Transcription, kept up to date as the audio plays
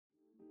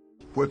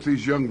What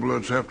these young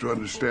bloods have to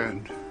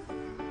understand,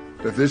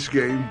 that this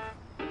game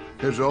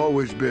has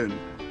always been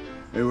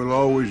and will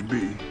always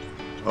be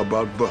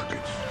about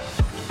buckets.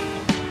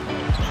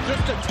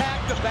 Just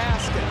attack the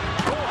basket.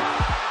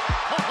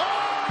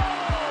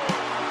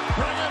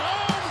 Bring it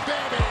on,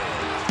 baby!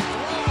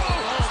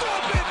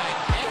 Stop it!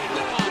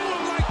 Not do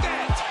it like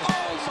that!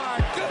 Oh my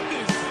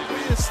goodness!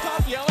 Will you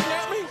stop yelling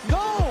at me?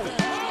 No!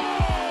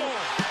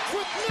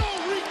 With no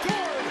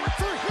regard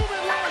for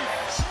human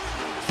life!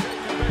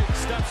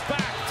 Steps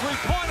back,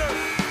 three-pointer,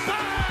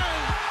 bang!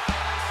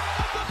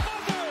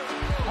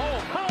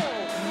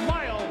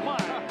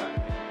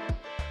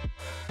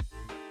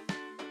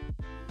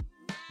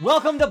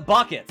 Welcome to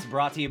Buckets,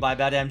 brought to you by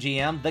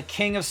BetMGM, the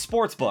king of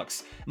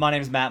sportsbooks. My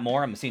name is Matt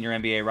Moore. I'm a senior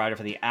NBA writer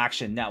for the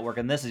Action Network,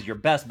 and this is your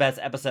Best Bets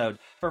episode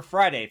for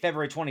Friday,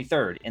 February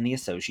 23rd in the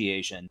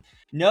association.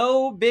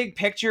 No big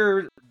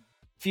picture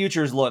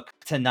futures look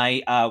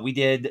tonight. We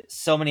did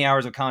so many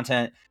hours of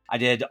content. I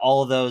did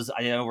all of those.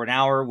 I did over an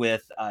hour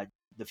with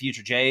the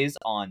Future Jays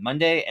on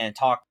Monday and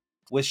talked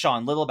with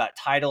Sean Little about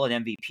title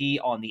and MVP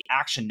on the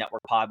Action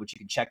Network pod, which you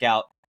can check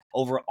out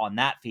over on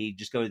that feed.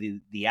 Just go to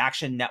the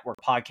Action Network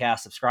podcast,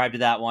 subscribe to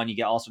that one. You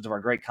get all sorts of our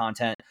great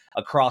content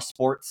across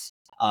sports.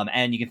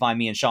 And you can find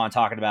me and Sean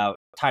talking about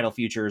title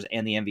futures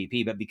and the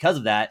MVP. But because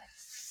of that,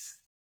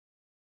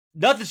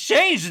 nothing's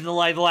changed in the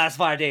last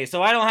 5 days.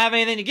 So I don't have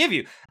anything to give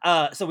you.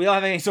 So we don't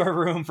have any sort of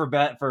room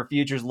for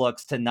futures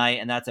looks tonight,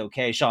 and that's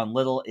okay. Sean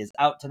Little is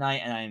out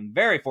tonight, and I'm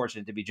very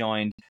fortunate to be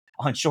joined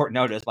on short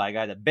notice by a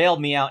guy that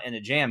bailed me out in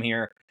a jam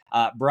here.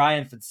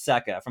 Brian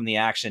Fonseca from the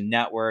Action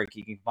Network.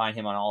 You can find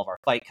him on all of our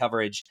fight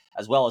coverage,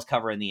 as well as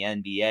covering the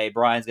NBA.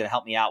 Brian's going to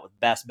help me out with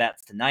best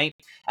bets tonight.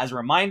 As a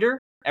reminder,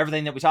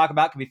 everything that we talk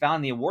about can be found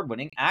in the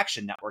award-winning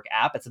Action Network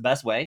app. It's the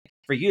best way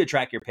for you to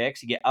track your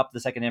picks. You get up the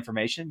second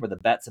information where the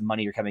bets and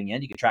money are coming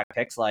in. You can track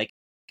picks like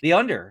the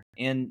under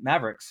in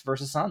Mavericks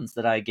versus Suns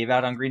that I gave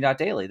out on Green Dot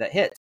Daily that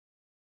hit.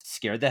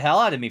 Scared the hell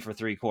out of me for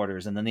 3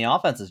 quarters, and then the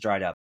offense has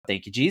dried up.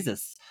 Thank you,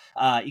 Jesus.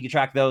 You can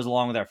track those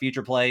along with our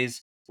future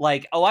plays.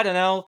 Like, I don't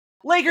know,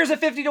 Lakers at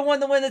 50-1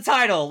 to win the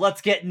title.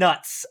 Let's get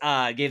nuts.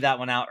 Gave that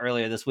one out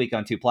earlier this week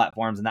on 2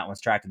 platforms, and that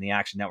one's tracked in the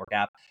Action Network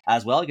app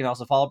as well. You can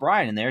also follow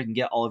Brian in there. You can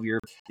get all of the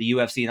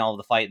UFC and all of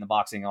the fight and the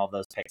boxing, all of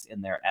those picks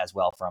in there as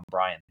well from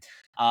Brian.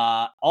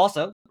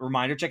 Also,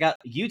 reminder, check out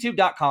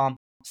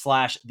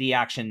youtube.com/The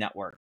Action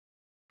Network.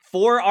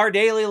 For our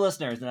daily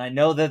listeners, and I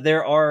know that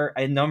there are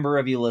a number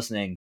of you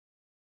listening,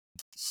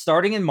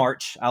 starting in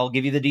March, I'll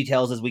give you the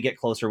details as we get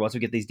closer, once we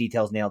get these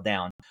details nailed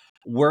down.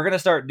 We're going to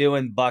start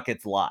doing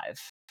Buckets live.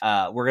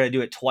 We're going to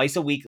do it twice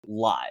a week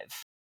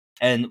live.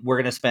 And we're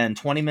going to spend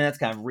 20 minutes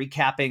kind of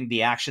recapping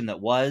the action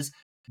that was,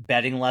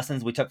 betting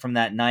lessons we took from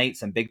that night,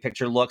 some big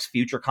picture looks,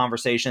 future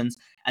conversations,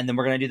 and then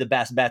we're going to do the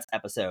best bets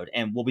episode.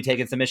 And we'll be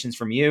taking submissions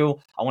from you.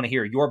 I want to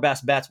hear your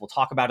best bets. We'll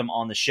talk about them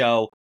on the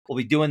show. We'll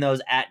be doing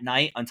those at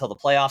night until the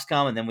playoffs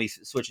come, and then we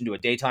switch into a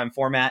daytime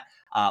format.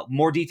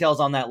 More details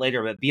on that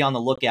later, but be on the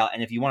lookout.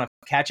 And if you want to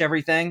catch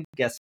everything,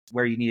 guess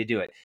where you need to do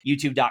it.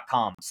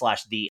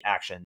 youtube.com/The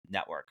Action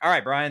Network. All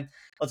right, Brian,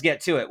 let's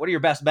get to it. What are your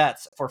best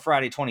bets for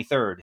Friday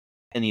 23rd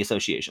in the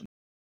association?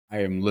 I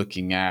am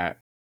looking at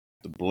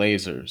the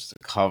Blazers to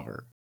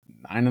cover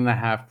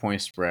 9.5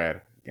 point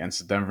spread against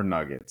the Denver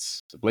Nuggets.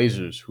 The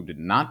Blazers, who did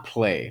not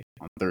play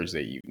on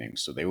Thursday evening,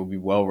 so they will be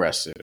well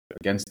rested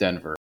against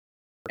Denver.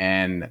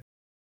 And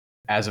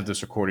as of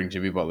this recording,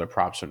 Jimmy Butler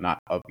props are not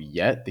up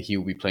yet. He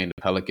will be playing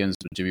the Pelicans,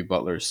 but Jimmy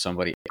Butler is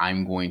somebody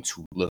I'm going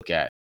to look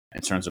at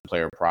in terms of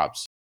player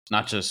props,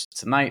 not just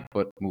tonight,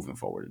 but moving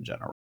forward in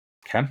general.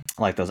 Okay,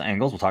 I like those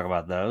angles. We'll talk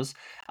about those.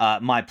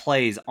 My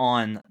plays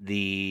on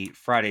the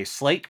Friday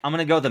slate. I'm going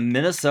to go the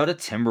Minnesota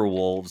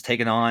Timberwolves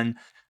taking on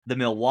the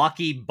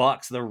Milwaukee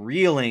Bucks, the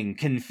reeling,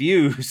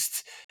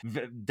 confused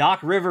Doc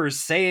Rivers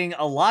saying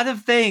a lot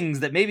of things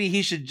that maybe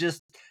he should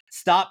just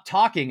stop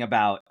talking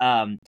about.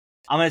 I'm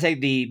going to take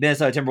the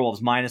Minnesota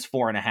Timberwolves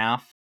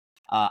 -4.5.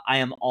 I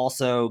am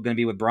also going to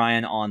be with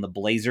Brian on the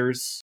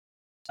Blazers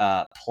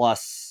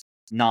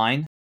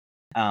 +9.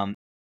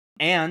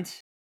 And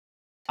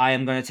I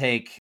am going to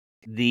take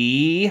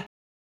the...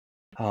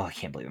 I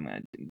can't believe I'm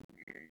going to...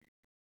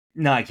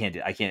 No, I can't do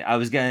it. I can't. I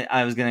was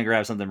gonna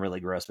grab something really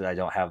gross, but I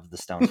don't have the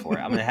stones for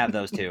it. I'm gonna have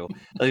those two.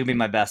 Those will be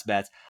my best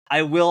bets.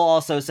 I will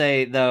also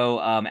say though,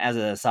 as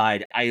an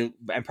aside, I'm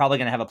probably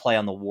gonna have a play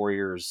on the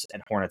Warriors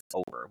and Hornets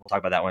over. We'll talk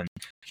about that one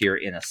here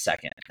in a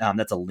second.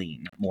 That's a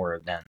lean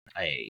more than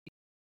a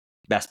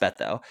best bet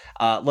though.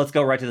 Let's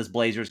go right to this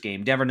Blazers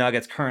game. Denver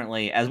Nuggets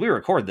currently, as we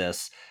record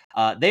this,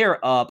 they are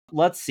up.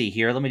 Let's see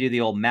here. Let me do the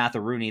old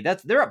math-a-rooney.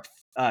 They're up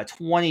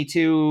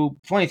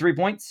 23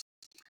 points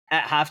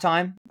at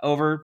halftime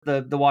over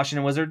the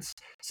Washington Wizards.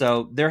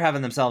 So they're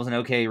having themselves an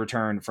okay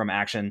return from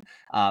action.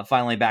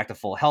 Finally back to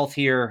full health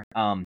here.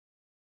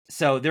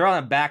 So they're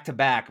on a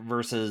back-to-back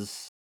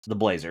versus the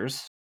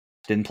Blazers.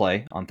 Didn't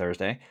play on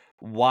Thursday.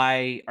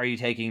 Why are you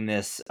taking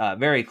this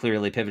very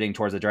clearly pivoting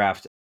towards the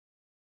draft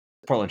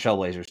Portland Trail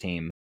Blazers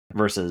team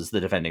versus the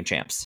defending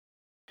champs?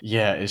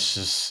 Yeah, it's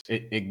just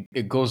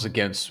it goes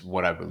against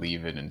what I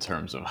believe in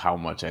terms of how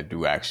much I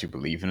do actually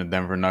believe in the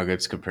Denver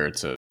Nuggets compared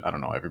to I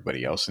don't know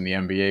everybody else in the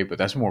NBA, but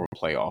that's more of a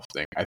playoff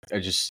thing.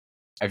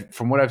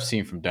 From what I've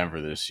seen from Denver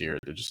this year,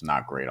 they're just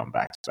not great on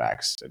back to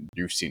backs, and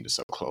you've seen this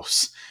up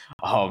close.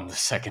 The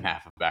second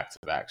half of back to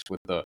backs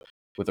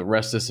with the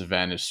rest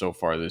disadvantage so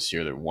far this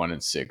year, they're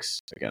 1-6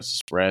 against the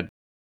spread,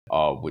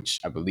 which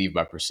I believe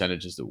by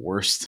percentage is the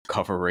worst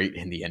cover rate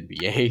in the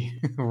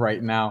NBA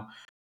right now.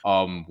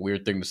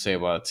 Weird thing to say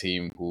about a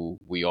team who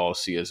we all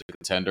see as a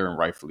contender, and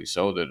rightfully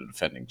so. They're the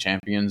defending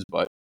champions,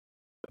 but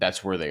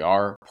that's where they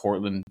are.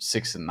 Portland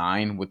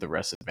 6-9 with the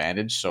rest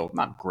advantage, so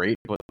not great,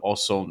 but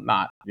also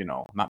not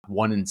not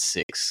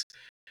 1-6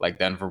 like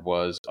Denver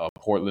was.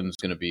 Portland's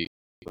going to be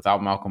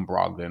without Malcolm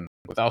Brogdon,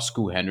 without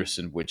Scoot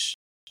Henderson, which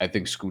I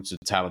think Scoot's a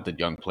talented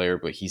young player,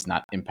 but he's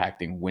not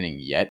impacting winning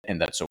yet,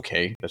 and that's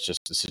okay. That's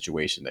just the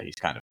situation that he's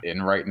kind of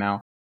in right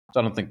now.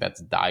 So I don't think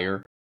that's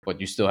dire. But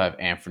you still have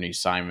Anthony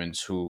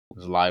Simons, who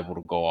is liable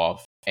to go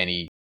off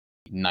any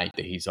night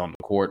that he's on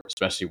the court,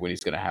 especially when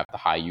he's going to have the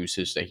high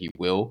usage that he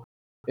will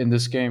in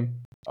this game.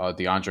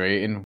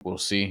 DeAndre Ayton, we'll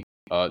see.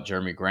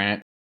 Jeremy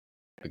Grant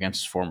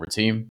against his former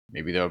team.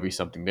 Maybe there'll be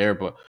something there.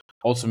 But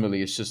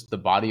ultimately, it's just the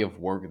body of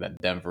work that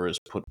Denver has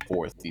put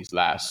forth these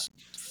last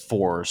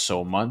 4 or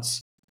so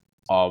months.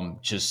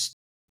 Just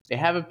they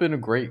haven't been a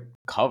great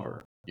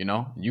cover.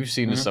 You've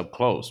seen this up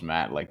close,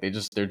 Matt. Like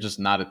they're just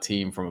not a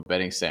team from a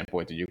betting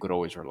standpoint that you could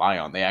always rely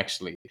on. They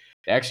actually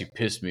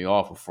pissed me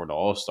off before the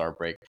All-Star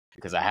break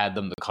because I had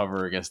them to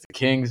cover against the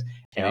Kings,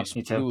 and they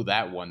just blew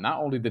that one. Not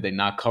only did they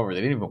not cover,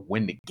 they didn't even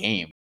win the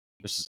game.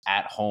 This is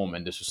at home,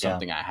 and this was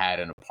something I had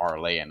in a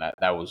parlay, and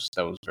that was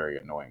very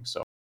annoying.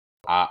 So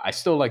I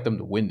still like them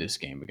to win this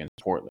game against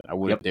Portland. I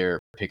wouldn't dare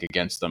pick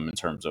against them in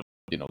terms of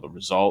the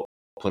result.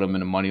 Put them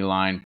in a money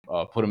line,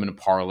 put them in a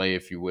parlay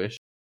if you wish.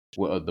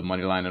 The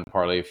money line and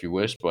parlay if you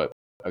wish, but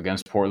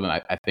against Portland,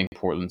 I think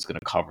Portland's going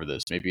to cover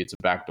this. Maybe it's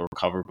a backdoor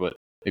cover, but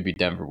maybe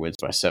Denver wins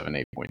by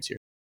 7-8 points here.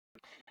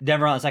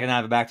 Denver on the second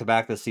half of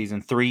back-to-back this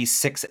season,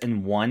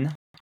 3-6-1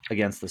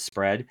 against the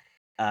spread.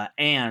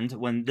 And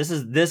when this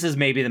is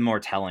maybe the more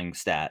telling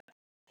stat.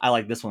 I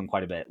like this one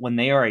quite a bit. When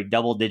they are a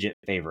double-digit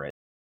favorite,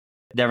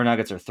 Denver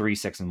Nuggets are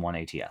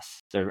 3-6-1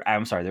 ATS. They're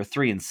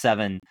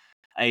 3-7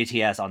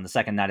 ATS on the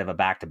second night of a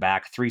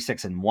back-to-back,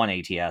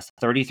 3-6-1 ATS,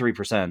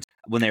 33%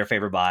 when they are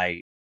favored by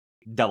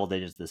double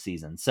digits this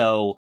season.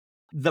 So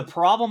the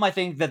problem I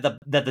think that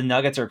the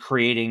Nuggets are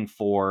creating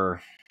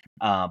for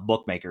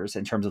bookmakers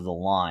in terms of the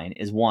line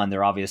is, one,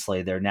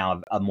 they're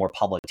now a more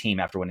public team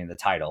after winning the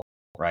title,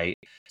 right?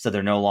 So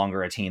they're no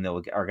longer a team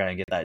that are going to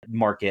get that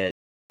market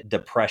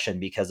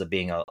depression because of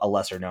being a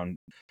lesser known.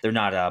 They're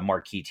not a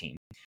marquee team.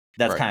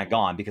 That's kind of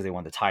gone because they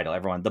won the title.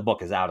 The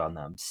book is out on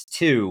them.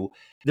 2,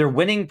 their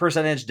winning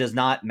percentage does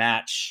not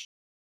match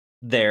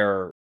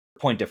their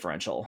point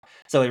differential.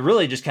 So it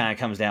really just kind of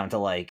comes down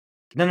to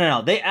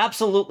no. They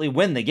absolutely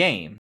win the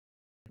game.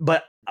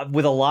 But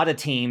with a lot of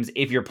teams,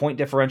 if your point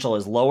differential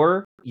is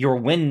lower, your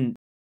win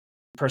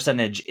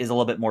percentage is a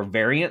little bit more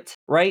variant,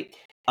 right?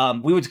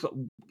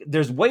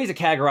 There's ways to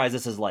categorize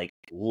this as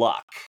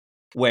luck,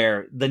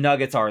 where the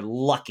Nuggets are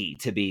lucky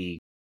to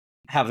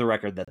have the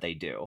record that they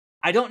do.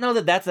 I don't know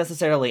that that's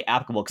necessarily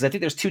applicable because I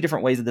think there's 2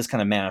 different ways that this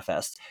kind of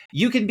manifests.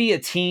 You can be a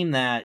team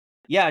that,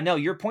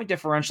 your point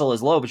differential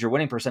is low, but your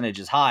winning percentage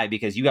is high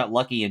because you got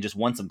lucky and just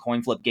won some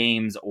coin flip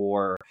games,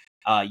 or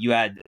you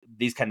had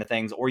these kind of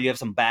things, or you have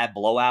some bad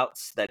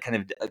blowouts that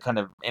kind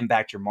of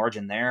impact your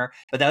margin there.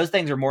 But those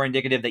things are more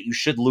indicative that you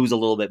should lose a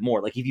little bit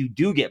more. Like if you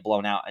do get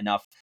blown out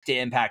enough to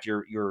impact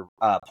your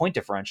point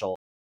differential,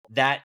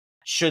 that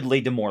should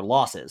lead to more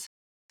losses.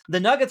 The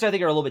Nuggets, I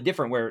think, are a little bit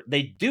different, where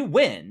they do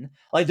win.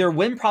 Like their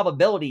win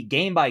probability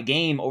game by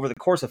game over the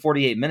course of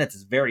 48 minutes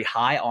is very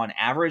high on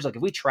average. Like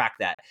if we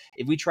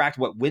tracked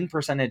what win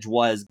percentage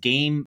was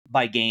game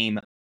by game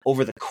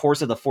over the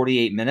course of the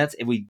 48 minutes,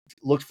 if we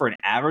looked for an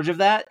average of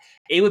that,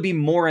 it would be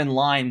more in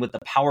line with the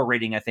power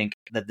rating I think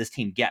that this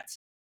team gets.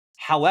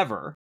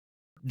 However,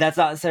 that's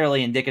not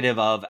necessarily indicative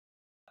of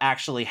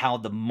actually how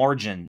the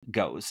margin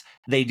goes.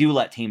 They do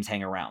let teams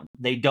hang around.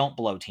 They don't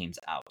blow teams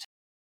out.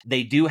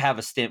 They do have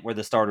a stint where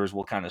the starters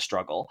will kind of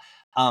struggle.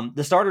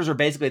 The starters are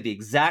basically the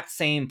exact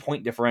same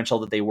point differential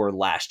that they were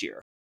last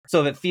year.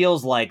 So if it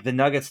feels like the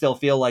Nuggets still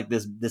feel like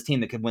this team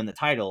that could win the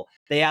title,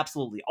 they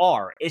absolutely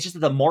are. It's just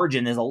that the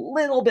margin is a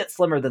little bit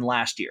slimmer than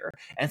last year.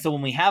 And so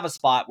when we have a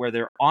spot where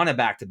they're on a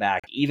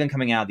back-to-back, even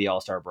coming out of the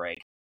All-Star break,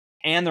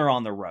 and they're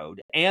on the road,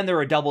 and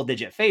they're a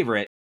double-digit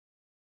favorite,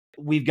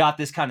 we've got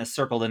this kind of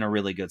circled in a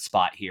really good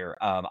spot here.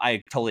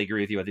 I totally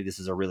agree with you. I think this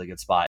is a really good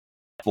spot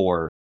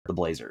for the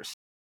Blazers.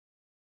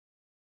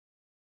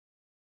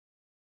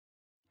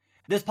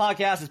 This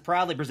podcast is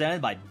proudly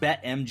presented by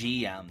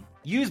BetMGM.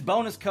 Use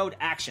bonus code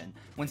ACTION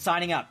when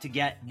signing up to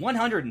get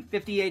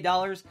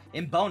 $158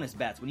 in bonus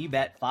bets when you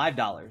bet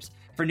 $5.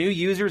 For new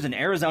users in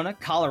Arizona,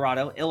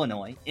 Colorado,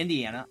 Illinois,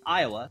 Indiana,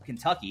 Iowa,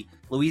 Kentucky,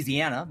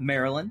 Louisiana,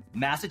 Maryland,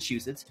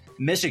 Massachusetts,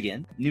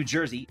 Michigan, New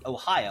Jersey,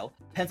 Ohio,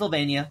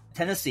 Pennsylvania,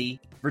 Tennessee,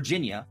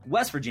 Virginia,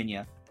 West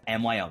Virginia,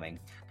 and Wyoming.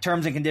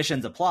 Terms and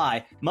conditions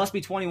apply. Must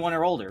be 21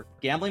 or older.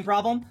 Gambling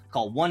problem?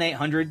 Call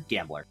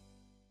 1-800-GAMBLER.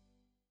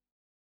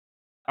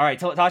 All right,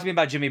 talk to me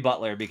about Jimmy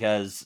Butler,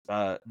 because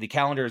the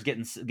calendar is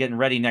getting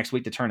ready next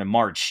week to turn in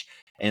March.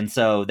 And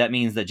so that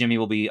means that Jimmy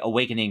will be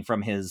awakening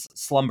from his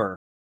slumber,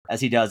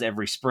 as he does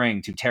every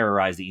spring, to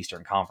terrorize the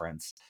Eastern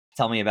Conference.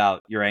 Tell me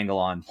about your angle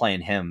on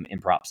playing him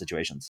in prop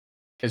situations.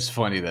 It's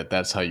funny that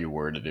that's how you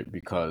worded it,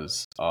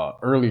 because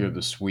earlier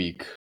this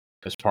week,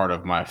 as part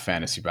of my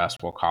fantasy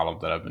basketball column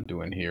that I've been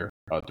doing here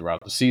throughout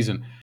the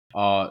season,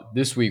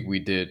 this week we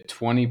did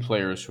 20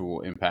 players who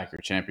will impact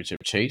your championship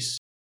chase,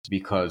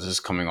 because this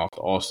is coming off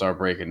the All-Star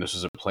break, and this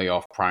is a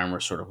playoff primer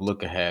sort of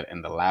look ahead.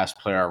 And the last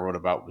player I wrote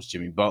about was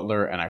Jimmy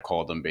Butler, and I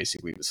called him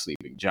basically the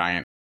sleeping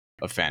giant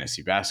of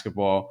fantasy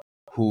basketball,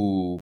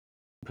 who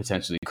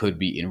potentially could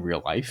be in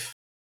real life.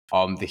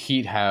 The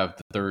Heat have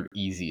the third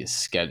easiest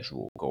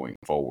schedule going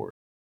forward.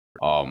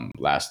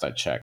 Last I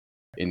checked,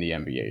 in the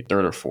NBA,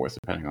 third or fourth,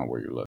 depending on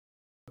where you look.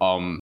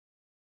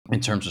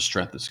 In terms of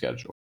strength of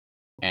schedule,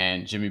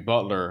 and Jimmy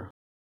Butler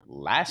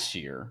last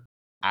year,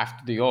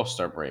 after the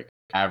All-Star break,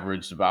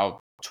 averaged about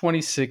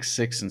 26,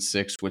 6, and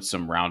 6 with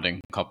some rounding,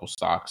 couple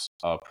stocks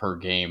per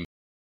game,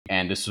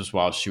 and this was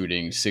while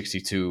shooting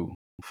 62,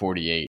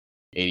 48,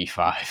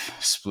 85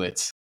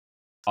 splits.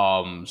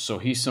 So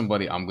he's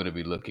somebody I'm going to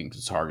be looking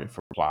to target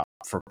for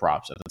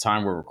props. At the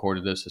time we're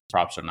recording this, his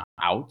props are not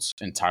out,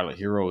 and Tyler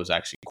Hero is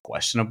actually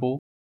questionable.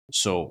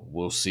 So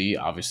we'll see.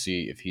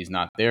 Obviously, if he's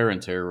not there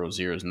and Terry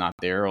Rozier is not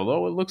there,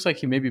 although it looks like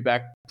he may be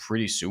back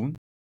pretty soon,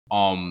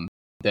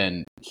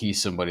 then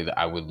he's somebody that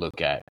I would look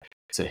at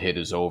to hit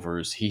his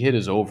overs. He hit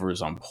his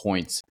overs on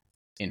points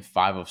in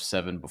 5 of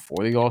 7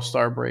 before the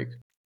All-Star break,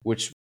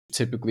 which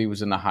typically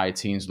was in the high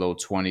teens, low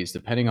 20s,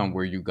 depending on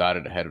where you got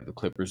it ahead of the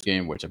Clippers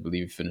game, which I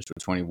believe he finished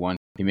with 21.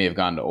 He may have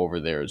gone to over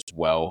there as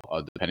well,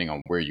 depending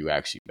on where you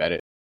actually bet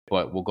it.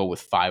 But we'll go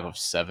with 5 of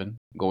 7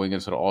 going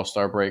into the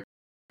All-Star break.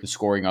 The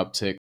scoring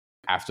uptick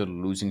after the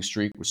losing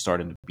streak was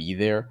starting to be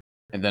there.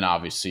 And then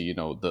obviously,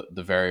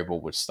 the variable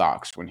with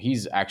stocks. When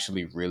he's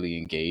actually really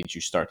engaged,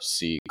 you start to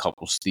see a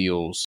couple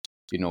steals,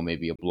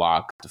 maybe a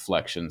block,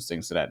 deflections,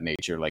 things of that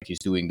nature. Like he's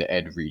doing the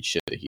Ed Reed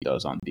shit that he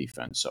does on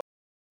defense. So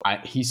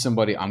he's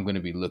somebody I'm going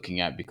to be looking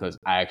at, because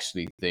I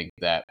actually think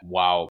that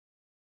while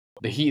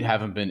the Heat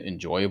haven't been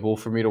enjoyable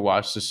for me to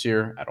watch this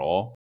year at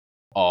all,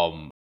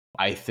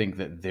 I think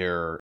that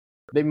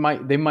they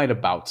might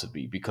about to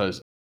be,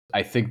 because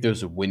I think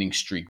there's a winning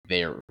streak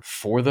there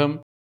for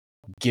them,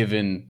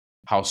 given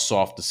how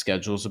soft the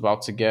schedule is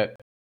about to get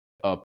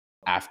up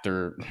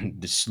after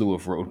the slew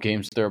of road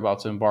games they're about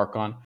to embark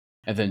on.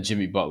 And then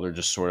Jimmy Butler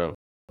just sort of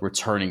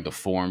returning to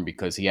form,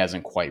 because he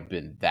hasn't quite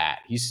been that.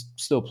 He's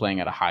still playing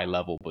at a high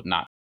level, but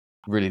not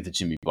really the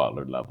Jimmy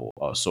Butler level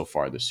so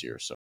far this year.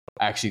 So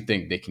I actually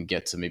think they can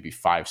get to maybe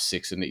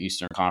 5-6 in the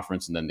Eastern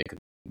Conference, and then they could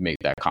make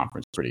that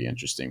conference pretty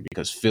interesting,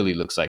 because Philly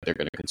looks like they're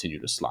going to continue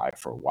to slide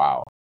for a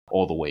while,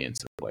 all the way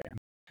into the play-in.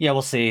 Yeah,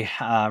 we'll see.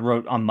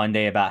 Wrote on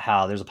Monday about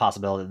how there's a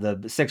possibility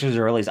the Sixers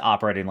are at least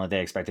operating like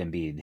they expect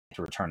Embiid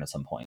to return at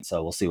some point.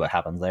 So we'll see what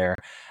happens there.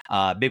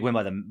 Big win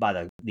by the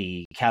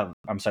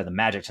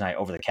Magic tonight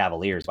over the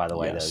Cavaliers, by the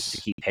way, Yes.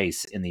 to keep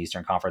pace in the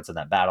Eastern Conference in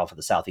that battle for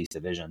the Southeast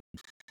Division.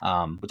 We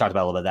talked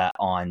about a little bit of that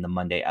on the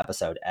Monday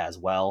episode as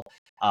well.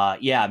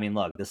 Yeah, I mean,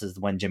 look, this is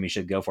when Jimmy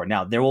should go for it.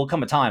 Now, there will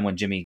come a time when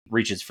Jimmy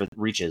reaches for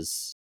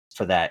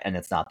that and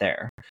it's not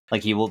there.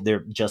 Like he will, there,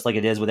 just like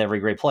it is with every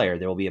great player,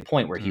 there will be a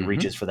point where he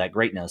reaches for that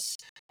greatness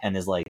and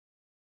is like,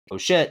 oh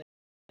shit,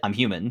 I'm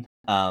human.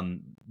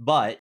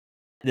 But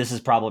this is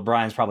probably,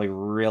 Brian's probably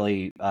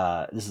really,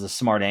 this is a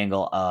smart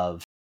angle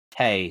of,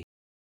 hey,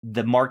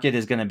 the market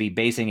is going to be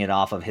basing it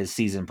off of his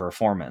season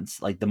performance.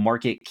 Like the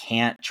market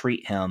can't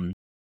treat him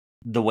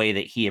the way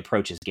that he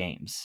approaches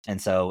games.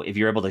 And so if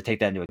you're able to take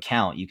that into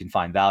account, you can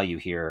find value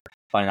here,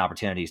 finding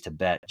opportunities to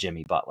bet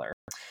Jimmy Butler.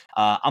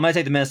 I'm going to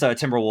take the Minnesota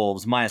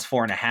Timberwolves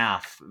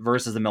 -4.5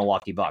 versus the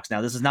Milwaukee Bucks.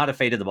 Now, this is not a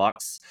fade of the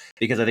Bucks,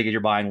 because I think if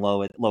you're buying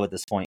low at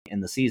this point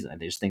in the season, I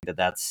just think that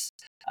that's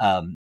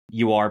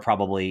you are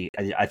probably.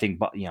 I think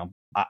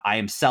I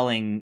am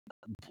selling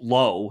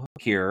low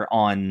here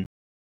on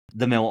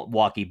the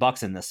Milwaukee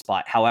Bucks in this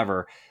spot.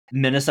 However,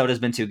 Minnesota's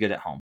been too good at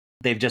home.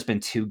 They've just been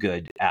too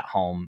good at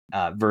home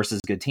versus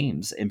good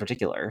teams in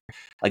particular.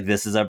 Like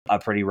this is a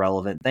pretty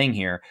relevant thing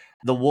here.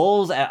 The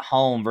Wolves at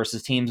home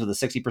versus teams with a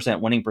 60%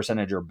 winning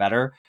percentage or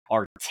better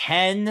are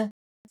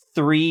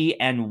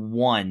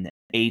 10-3-1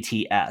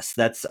 ATS.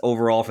 That's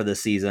overall for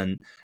this season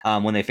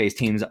when they face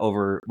teams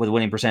with a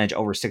winning percentage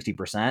over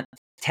 60%.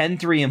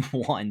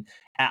 10-3-1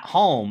 at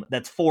home.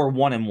 That's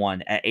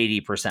 4-1-1 at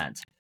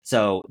 80%.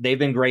 So they've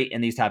been great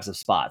in these types of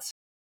spots.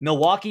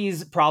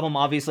 Milwaukee's problem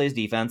obviously is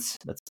defense.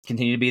 That's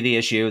continued to be the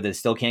issue. They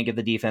still can't get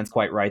the defense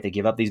quite right. They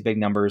give up these big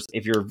numbers.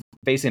 If you're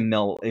facing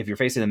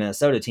the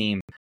Minnesota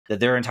team, that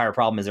their entire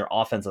problem is their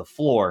offensive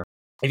floor.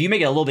 If you make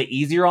it a little bit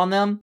easier on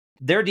them,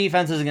 their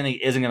defense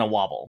isn't gonna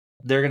wobble.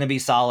 They're gonna be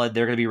solid.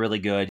 They're gonna be really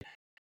good.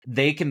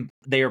 They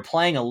are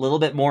playing a little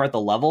bit more at the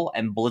level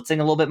and blitzing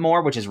a little bit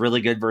more, which is really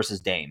good versus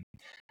Dame.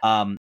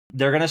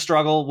 They're going to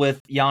struggle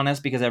with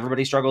Giannis because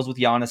everybody struggles with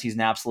Giannis. He's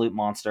an absolute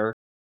monster.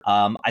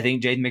 I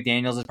think Jaden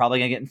McDaniels is probably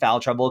going to get in foul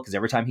trouble because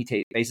every time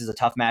he faces a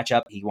tough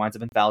matchup, he winds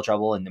up in foul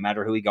trouble. And no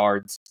matter who he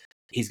guards,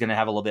 he's going to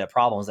have a little bit of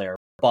problems there.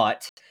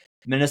 But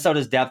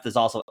Minnesota's depth is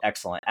also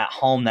excellent. At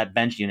home, that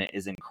bench unit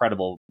is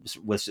incredible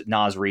with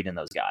Naz Reid and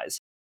those guys.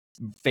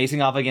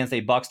 Facing off against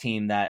a Bucks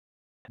team that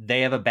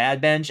they have a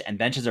bad bench and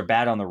benches are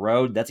bad on the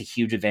road, that's a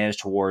huge advantage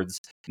towards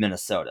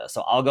Minnesota.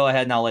 So I'll go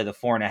ahead and I'll lay the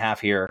 4.5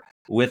 here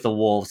with the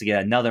Wolves to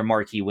get another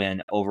marquee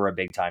win over a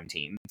big time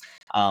team.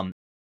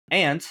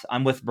 And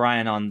I'm with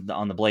Brian on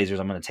the Blazers.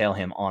 I'm going to tail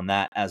him on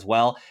that as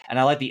well. And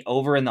I like the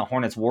over in the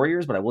Hornets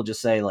Warriors, but I will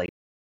just say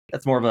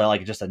that's more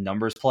of just a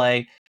numbers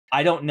play.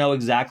 I don't know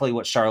exactly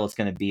what Charlotte's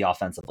going to be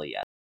offensively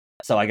yet.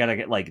 So I got to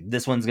get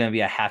this one's going to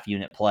be a half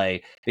unit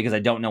play because I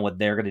don't know what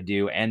they're going to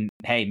do. And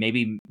hey,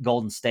 maybe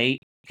Golden State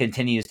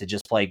continues to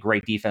just play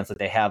great defense that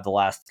they have the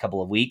last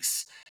couple of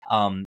weeks.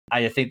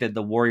 I think that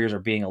the Warriors are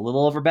being a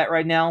little overbet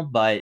right now,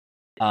 but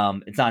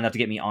it's not enough to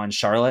get me on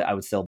Charlotte. I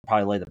would still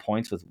probably lay the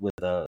points with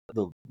the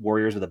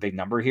Warriors with a big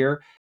number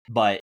here.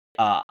 But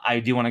I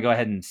do want to go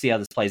ahead and see how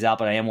this plays out,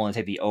 but I am willing to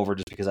take the over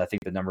just because I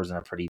think the number's in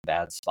a pretty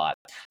bad spot.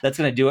 That's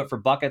going to do it for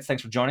Buckets.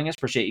 Thanks for joining us.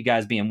 Appreciate you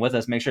guys being with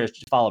us. Make sure to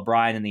follow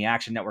Brian in the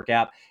Action Network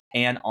app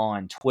and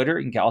on Twitter.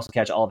 You can also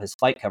catch all of his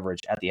fight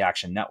coverage at the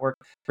Action Network.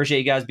 Appreciate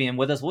you guys being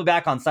with us. We'll be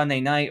back on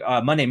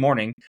Monday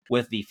morning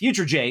with the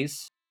Future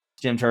Jays,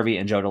 Jim Turvey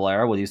and Joe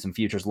DeLara. We'll do some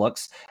futures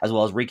looks as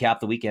well as recap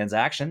the weekend's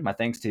action. My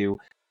thanks to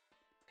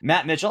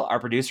Matt Mitchell, our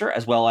producer,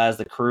 as well as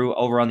the crew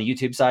over on the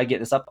YouTube side,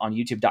 getting us up on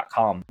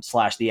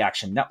youtube.com/The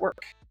Action Network.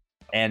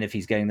 And if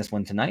he's getting this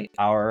one tonight,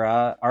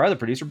 our other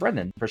producer,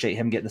 Brendan. Appreciate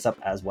him getting this up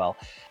as well.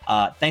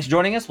 Thanks for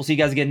joining us. We'll see you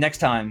guys again next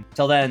time.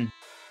 Till then,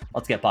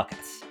 let's get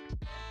buckets.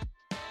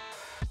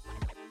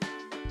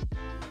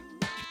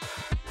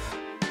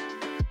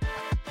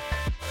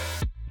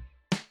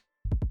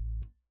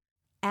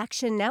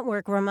 Action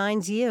Network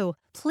reminds you,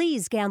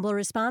 please gamble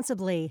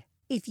responsibly.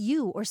 If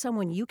you or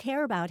someone you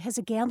care about has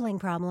a gambling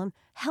problem,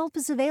 help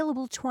is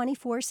available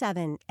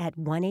 24/7 at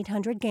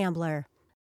 1-800-GAMBLER.